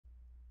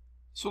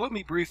So let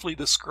me briefly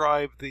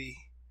describe the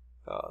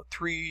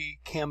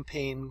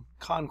three-campaign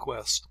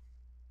conquest.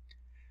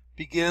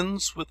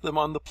 Begins with them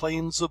on the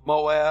plains of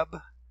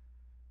Moab.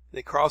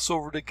 They cross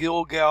over to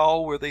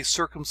Gilgal, where they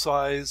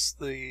circumcise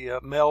the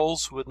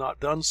males who had not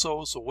done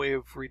so as a way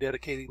of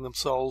rededicating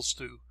themselves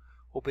to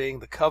obeying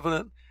the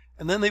covenant.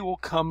 And then they will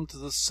come to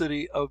the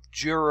city of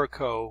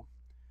Jericho.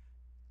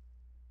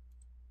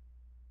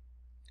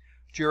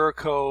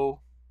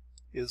 Jericho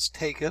is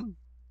taken.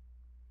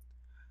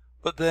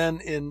 But then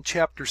in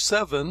chapter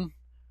 7,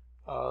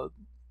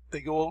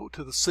 they go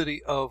to the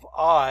city of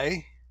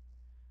Ai,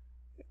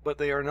 but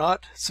they are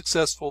not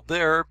successful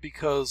there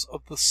because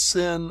of the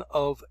sin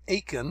of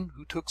Achan,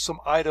 who took some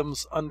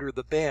items under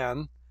the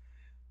ban.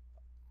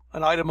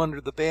 An item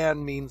under the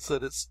ban means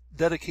that it's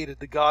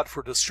dedicated to God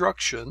for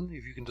destruction.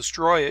 If you can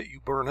destroy it,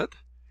 you burn it.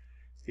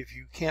 If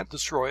you can't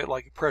destroy it,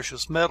 like a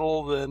precious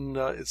metal, then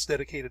it's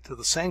dedicated to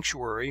the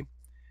sanctuary.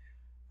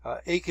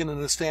 Achan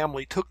and his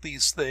family took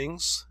these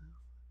things.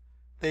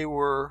 They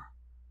were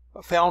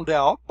found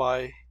out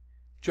by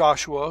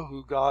Joshua,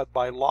 who God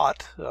by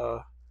lot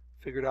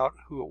figured out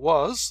who it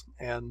was,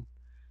 and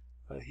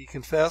he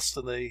confessed,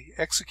 and they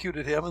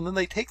executed him. And then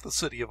they take the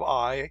city of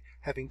Ai,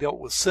 having dealt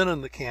with sin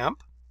in the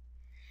camp.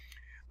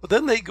 But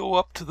then they go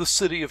up to the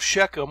city of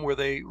Shechem, where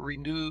they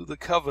renew the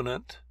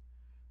covenant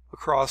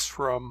across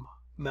from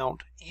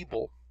Mount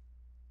Ebal.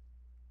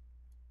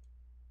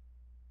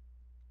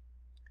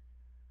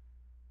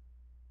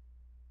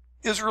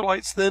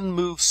 Israelites then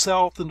move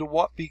south into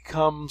what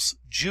becomes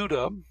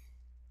Judah.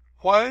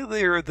 While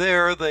they are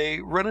there,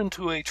 they run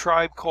into a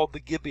tribe called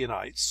the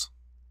Gibeonites.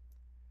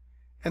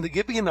 And the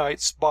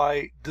Gibeonites,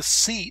 by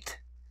deceit,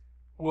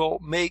 will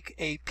make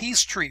a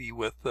peace treaty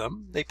with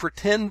them. They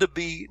pretend to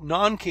be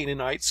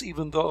non-Canaanites,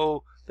 even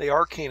though they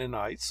are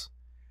Canaanites.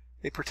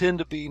 They pretend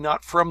to be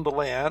not from the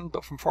land,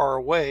 but from far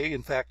away.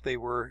 In fact, they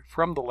were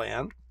from the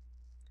land.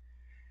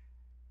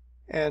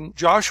 And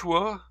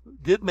Joshua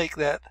did make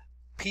that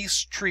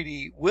peace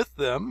treaty with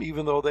them,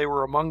 even though they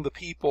were among the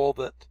people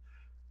that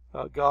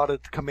God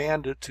had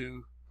commanded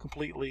to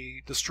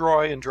completely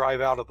destroy and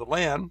drive out of the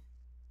land.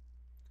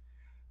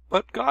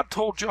 But God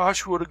told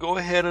Joshua to go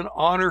ahead and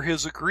honor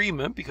his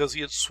agreement because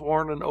he had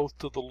sworn an oath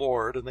to the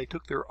Lord, and they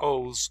took their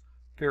oaths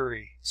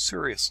very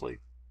seriously.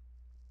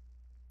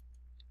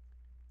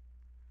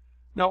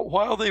 Now,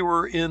 while they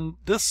were in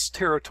this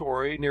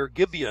territory near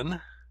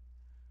Gibeon,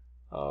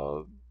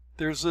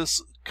 there's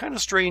this kind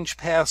of strange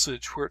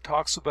passage where it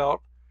talks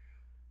about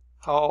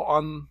how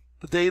on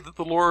the day that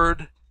the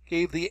Lord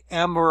gave the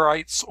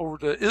Amorites over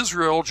to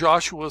Israel,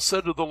 Joshua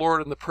said to the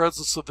Lord in the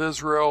presence of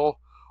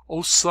Israel,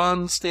 "O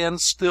sun, stand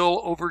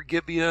still over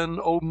Gibeon,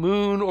 O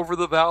moon over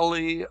the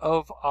valley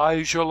of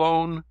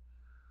Aijalon."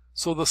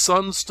 So the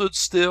sun stood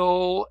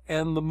still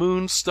and the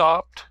moon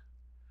stopped,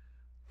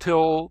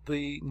 till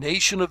the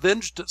nation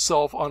avenged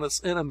itself on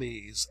its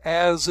enemies,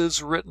 as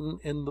is written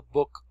in the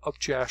book of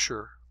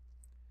Jasher.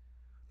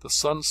 The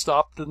sun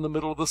stopped in the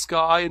middle of the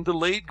sky and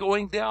delayed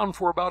going down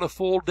for about a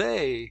full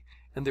day,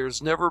 and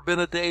there's never been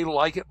a day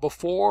like it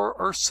before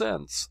or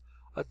since,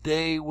 a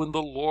day when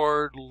the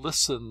Lord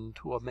listened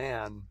to a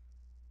man.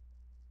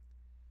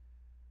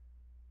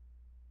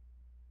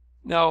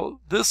 Now,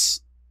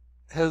 this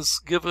has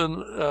given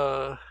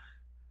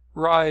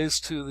rise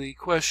to the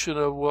question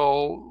of,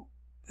 well,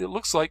 it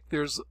looks like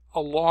there's a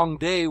long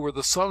day where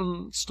the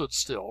sun stood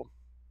still.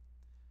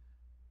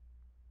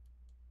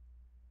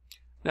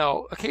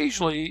 Now,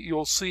 occasionally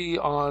you'll see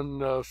on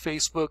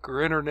Facebook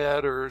or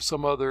internet or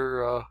some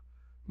other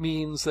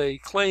means, they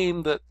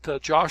claim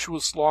that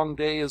Joshua's long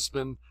day has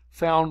been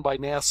found by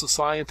NASA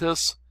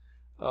scientists.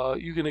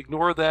 You can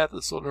ignore that.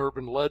 It's an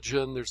urban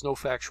legend. There's no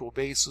factual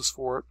basis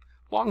for it.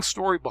 Long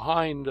story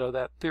behind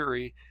that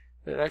theory.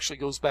 It actually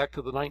goes back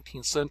to the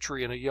 19th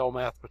century and a Yale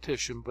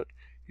mathematician, but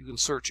you can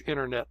search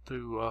internet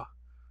to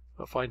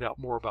find out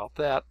more about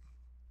that.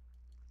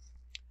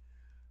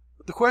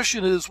 The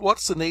question is,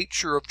 what's the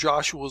nature of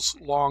Joshua's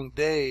long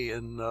day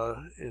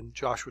in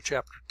Joshua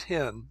chapter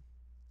 10?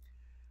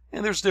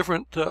 And there's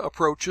different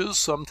approaches.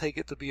 Some take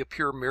it to be a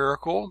pure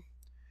miracle.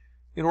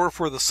 In order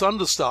for the sun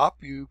to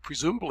stop, you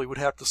presumably would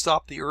have to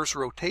stop the Earth's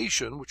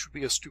rotation, which would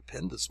be a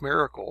stupendous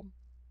miracle.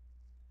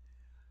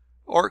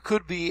 Or it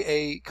could be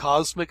a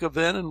cosmic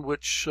event in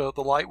which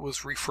the light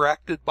was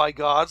refracted by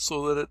God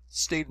so that it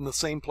stayed in the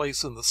same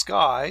place in the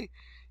sky,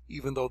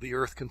 even though the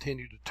Earth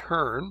continued to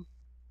turn.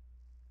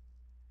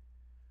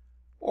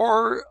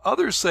 Or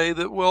others say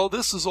that, well,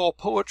 this is all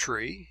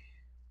poetry.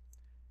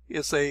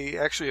 It's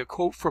actually a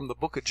quote from the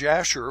book of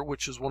Jasher,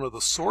 which is one of the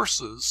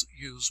sources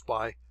used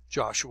by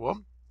Joshua.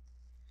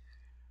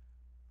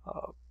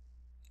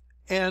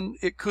 And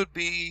it could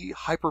be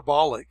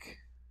hyperbolic.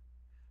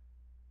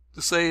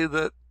 To say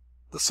that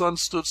the sun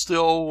stood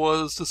still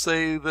was to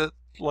say that,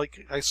 like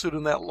I stood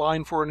in that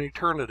line for an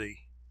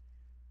eternity.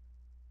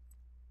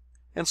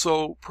 And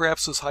so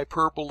perhaps it's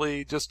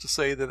hyperbole just to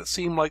say that it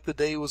seemed like the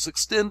day was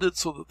extended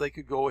so that they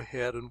could go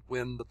ahead and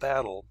win the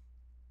battle.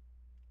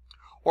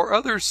 Or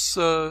others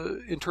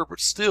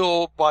interpret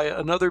still by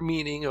another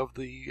meaning of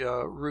the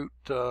root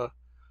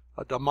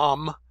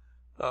damam,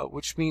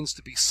 which means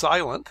to be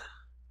silent.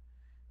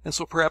 And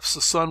so perhaps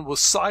the sun was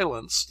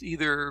silenced,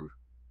 either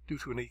due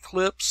to an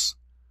eclipse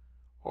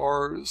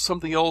or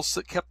something else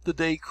that kept the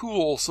day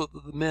cool so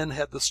that the men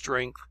had the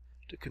strength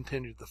to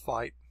continue the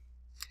fight.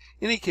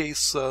 In any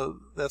case,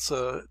 that's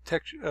a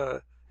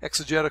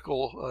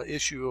exegetical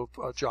issue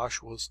of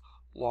Joshua's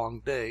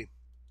long day.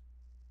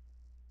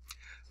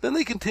 Then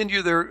they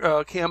continue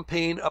their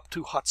campaign up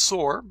to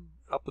Hatzor,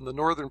 up in the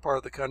northern part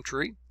of the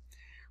country,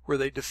 where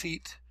they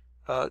defeat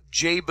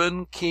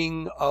Jabin,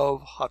 king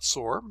of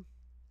Hatzor.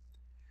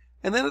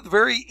 And then at the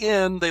very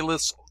end, they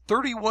list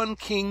 31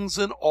 kings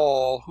in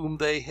all whom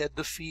they had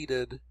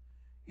defeated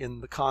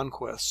in the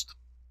conquest.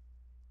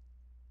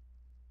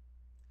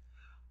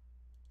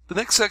 The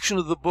next section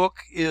of the book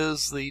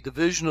is the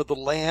division of the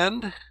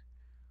land,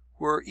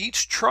 where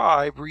each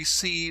tribe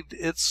received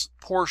its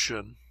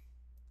portion.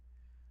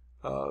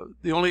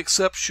 The only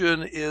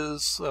exception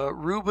is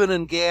Reuben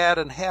and Gad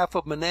and half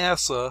of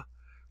Manasseh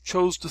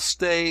chose to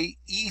stay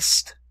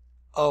east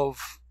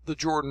of the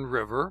Jordan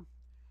River.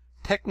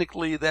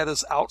 Technically, that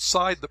is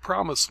outside the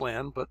Promised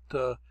Land, but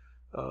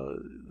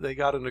they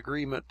got an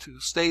agreement to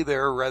stay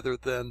there rather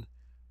than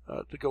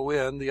to go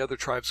in. The other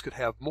tribes could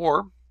have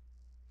more.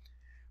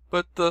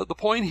 But the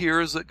point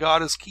here is that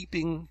God is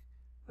keeping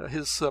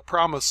his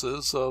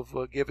promises of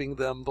giving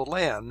them the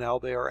land. Now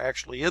they are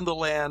actually in the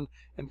land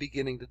and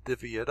beginning to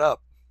divvy it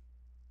up.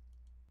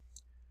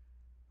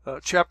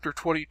 Chapter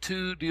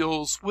 22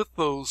 deals with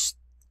those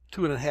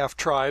 2.5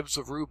 tribes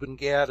of Reuben,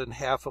 Gad, and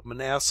half of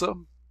Manasseh.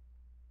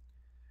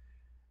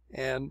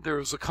 And there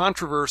was a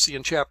controversy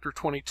in chapter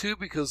 22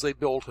 because they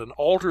built an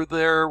altar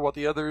there, what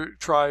the other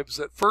tribes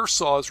at first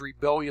saw as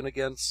rebellion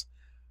against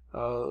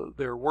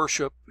their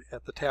worship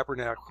at the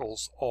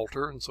tabernacle's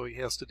altar, and so he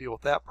has to deal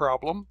with that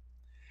problem.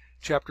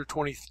 Chapter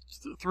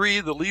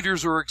 23, the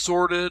leaders are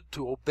exhorted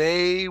to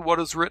obey what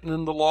is written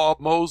in the law of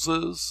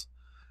Moses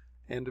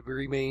and to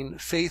remain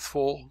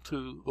faithful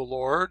to the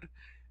Lord.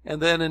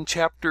 And then in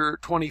chapter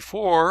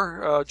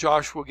 24,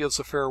 Joshua gives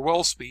a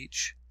farewell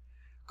speech,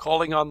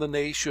 calling on the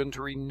nation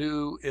to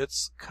renew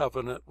its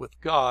covenant with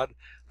God.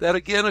 That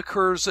again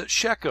occurs at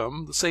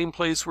Shechem, the same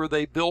place where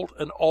they built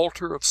an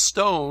altar of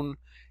stone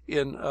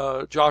in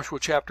Joshua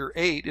chapter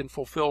 8 in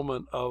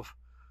fulfillment of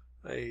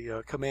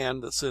a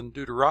command that's in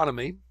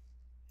Deuteronomy.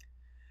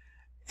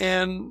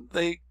 And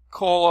they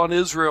call on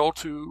Israel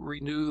to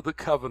renew the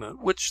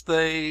covenant, which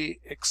they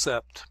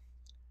accept.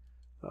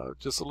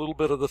 Just a little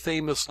bit of the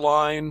famous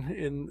line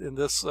in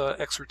this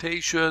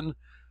exhortation.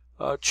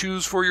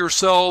 Choose for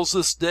yourselves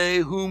this day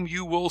whom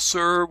you will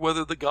serve,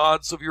 whether the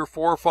gods of your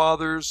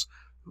forefathers,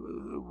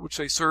 which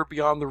they served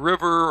beyond the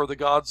river, or the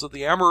gods of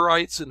the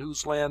Amorites in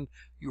whose land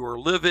you are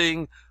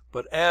living.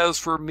 But as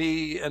for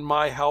me and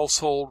my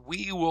household,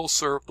 we will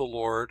serve the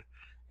Lord.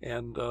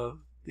 And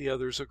the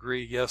others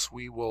agree, yes,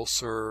 we will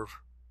serve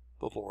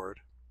the Lord.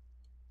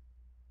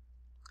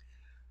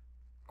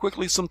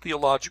 Quickly, some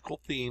theological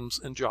themes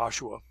in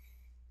Joshua.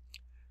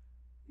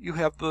 You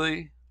have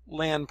the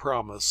land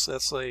promise.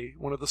 That's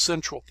one of the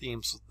central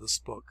themes of this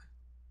book.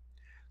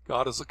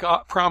 God is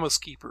a promise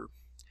keeper.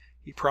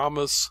 He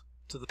promised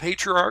to the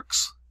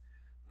patriarchs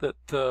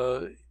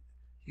that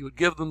he would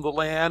give them the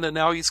land, and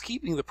now he's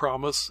keeping the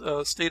promise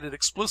stated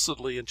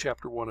explicitly in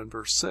chapter 1 and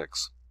verse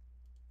 6.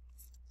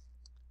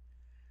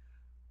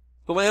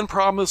 The land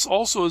promise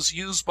also is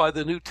used by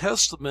the New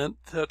Testament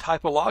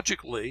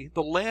typologically.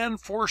 The land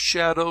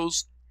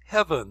foreshadows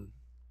heaven.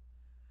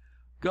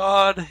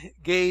 God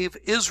gave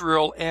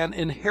Israel an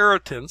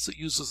inheritance. It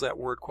uses that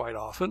word quite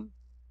often.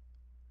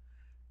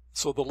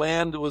 So the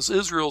land was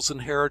Israel's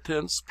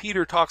inheritance.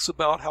 Peter talks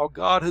about how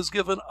God has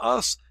given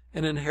us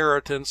an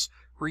inheritance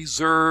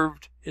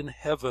reserved in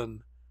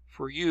heaven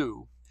for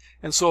you.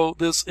 And so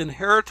this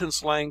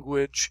inheritance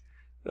language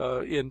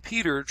in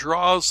Peter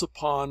draws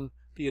upon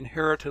the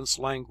inheritance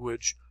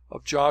language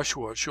of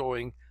Joshua,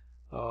 showing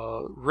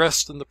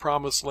rest in the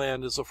promised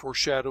land is a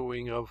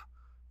foreshadowing of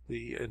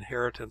the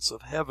inheritance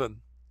of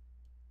heaven.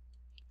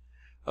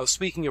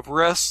 Speaking of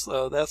rest,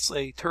 that's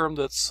a term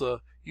that's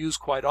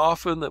used quite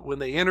often, that when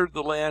they entered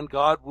the land,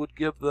 God would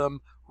give them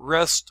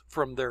rest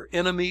from their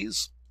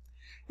enemies.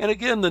 And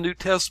again, the New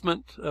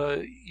Testament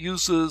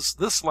uses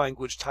this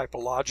language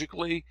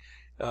typologically.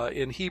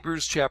 In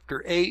Hebrews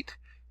chapter 8,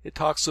 it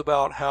talks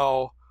about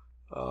how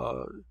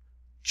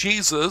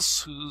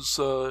Jesus, whose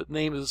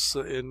name is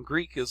in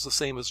Greek is the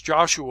same as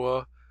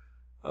Joshua,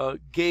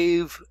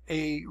 gave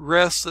a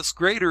rest that's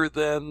greater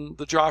than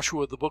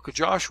the book of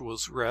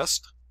Joshua's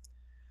rest.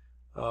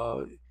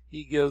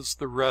 He gives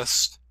the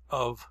rest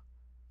of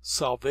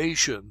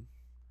salvation.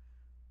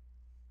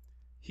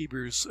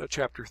 Hebrews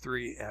chapter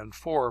 3 and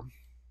 4.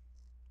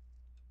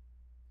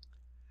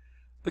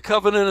 The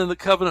covenant and the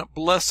covenant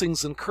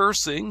blessings and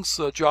cursings.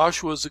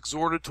 Joshua is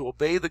exhorted to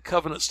obey the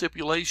covenant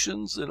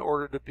stipulations in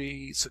order to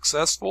be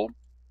successful.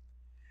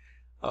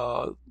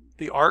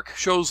 The ark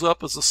shows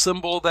up as a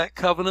symbol of that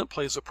covenant,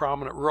 plays a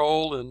prominent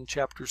role in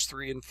chapters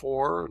 3 and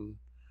 4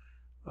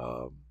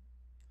 and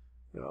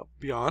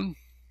beyond.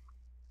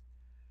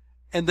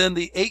 And then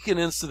the Achan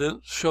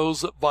incident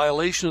shows that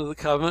violation of the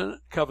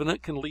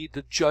covenant can lead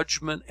to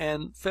judgment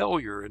and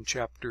failure in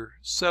chapter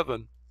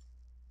 7.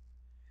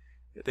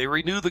 They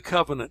renew the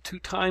covenant 2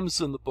 times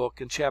in the book,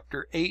 in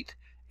chapter 8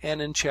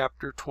 and in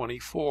chapter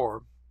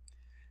 24.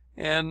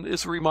 And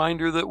it's a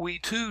reminder that we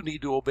too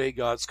need to obey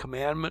God's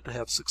commandment to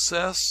have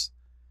success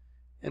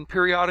and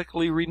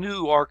periodically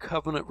renew our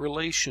covenant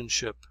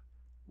relationship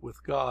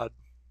with God.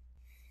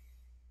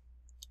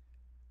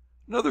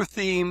 Another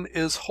theme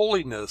is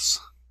holiness.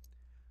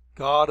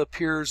 God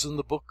appears in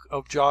the book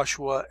of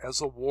Joshua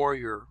as a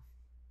warrior.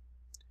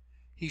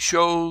 He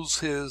shows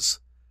his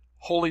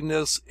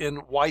holiness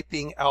in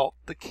wiping out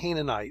the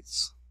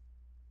Canaanites.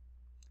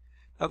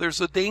 Now,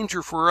 there's a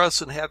danger for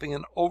us in having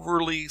an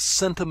overly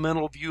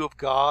sentimental view of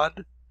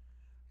God,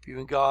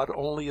 viewing God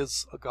only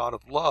as a God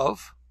of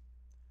love.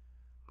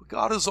 But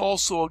God is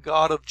also a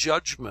God of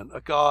judgment,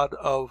 a God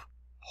of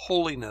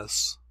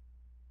holiness.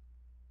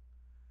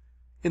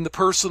 In the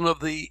person of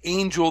the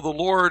angel of the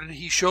Lord,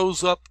 he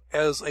shows up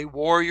as a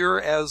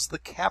warrior, as the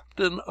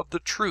captain of the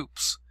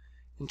troops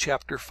in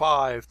chapter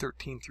 5,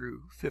 13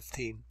 through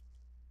 15.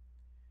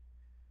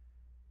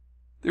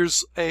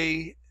 There's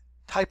a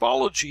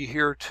typology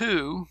here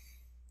too.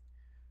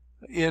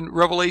 In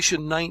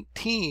Revelation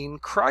 19,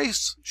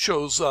 Christ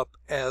shows up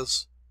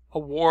as a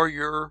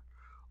warrior,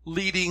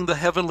 leading the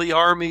heavenly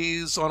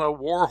armies on a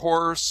war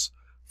horse,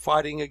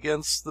 fighting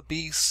against the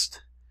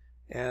beast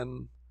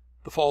and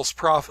the false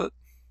prophet.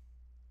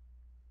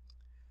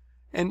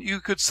 And you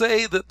could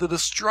say that the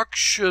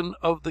destruction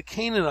of the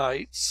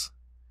Canaanites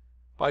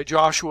by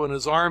Joshua and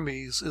his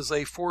armies is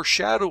a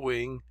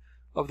foreshadowing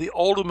of the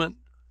ultimate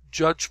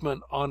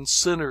judgment on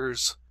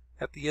sinners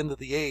at the end of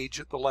the age,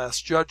 at the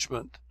last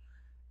judgment.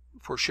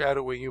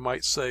 Foreshadowing, you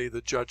might say,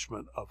 the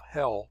judgment of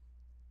hell.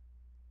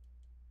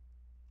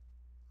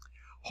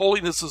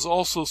 Holiness is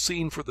also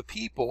seen for the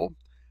people.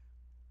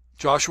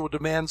 Joshua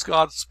demands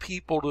God's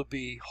people to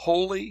be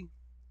holy.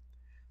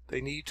 They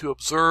need to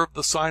observe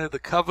the sign of the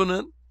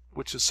covenant,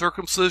 which is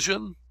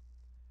circumcision,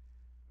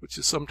 which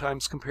is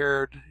sometimes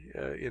compared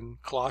in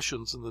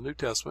Colossians in the New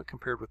Testament,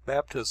 compared with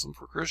baptism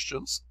for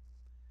Christians.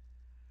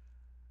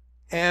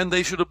 And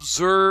they should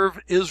observe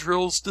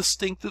Israel's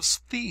distinctive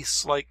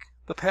feasts, like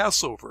the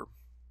Passover,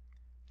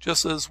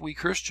 just as we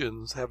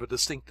Christians have a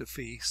distinctive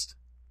feast,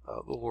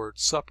 the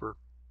Lord's Supper.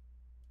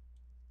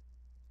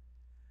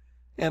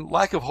 And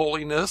lack of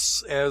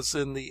holiness, as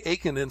in the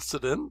Achan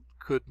incident,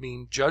 could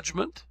mean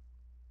judgment.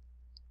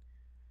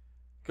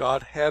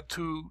 God had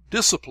to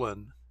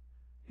discipline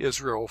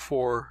Israel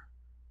for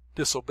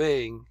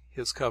disobeying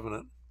his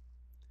covenant.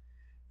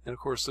 And of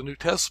course, the New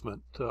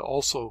Testament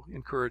also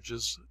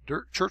encourages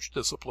church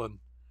discipline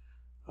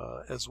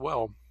as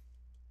well.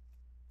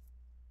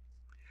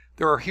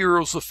 There are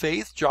heroes of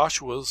faith.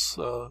 Joshua's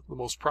the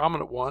most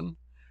prominent one.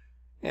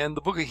 And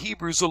the book of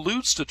Hebrews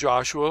alludes to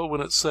Joshua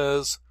when it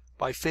says,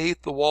 "By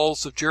faith the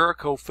walls of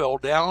Jericho fell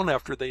down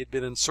after they had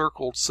been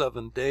encircled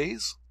 7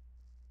 days."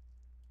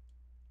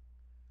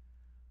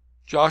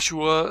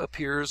 Joshua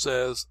appears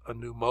as a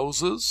new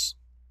Moses,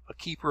 a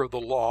keeper of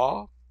the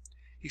law.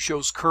 He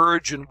shows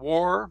courage in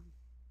war.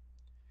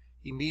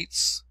 He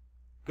meets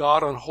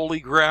God on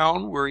holy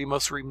ground where he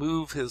must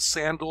remove his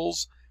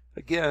sandals,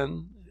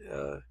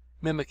 again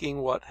mimicking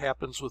what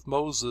happens with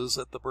Moses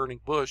at the burning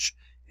bush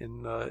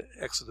in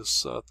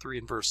Exodus 3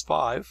 and verse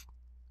 5.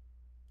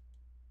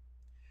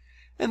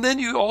 And then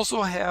you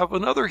also have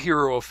another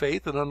hero of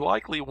faith, an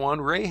unlikely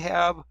one,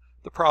 Rahab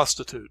the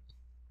prostitute.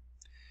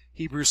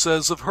 Hebrews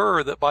says of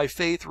her that by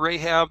faith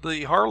Rahab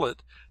the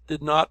harlot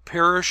did not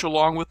perish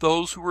along with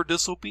those who were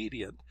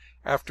disobedient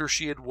after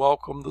she had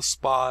welcomed the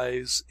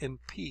spies in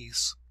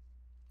peace.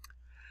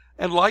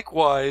 And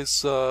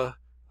likewise,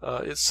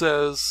 it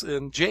says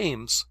in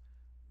James,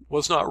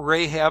 was not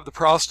Rahab the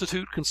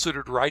prostitute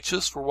considered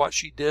righteous for what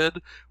she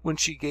did when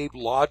she gave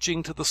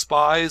lodging to the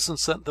spies and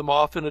sent them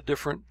off in a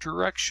different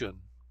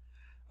direction?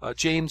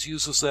 James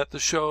uses that to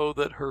show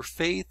that her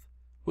faith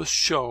was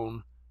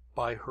shown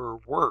by her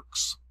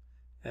works.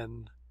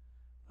 And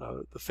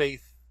the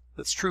faith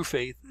that's true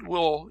faith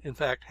will, in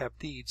fact, have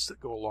deeds that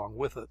go along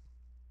with it.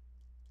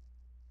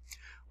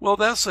 Well,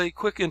 that's a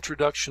quick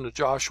introduction to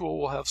Joshua.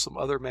 We'll have some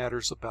other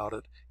matters about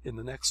it in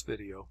the next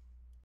video.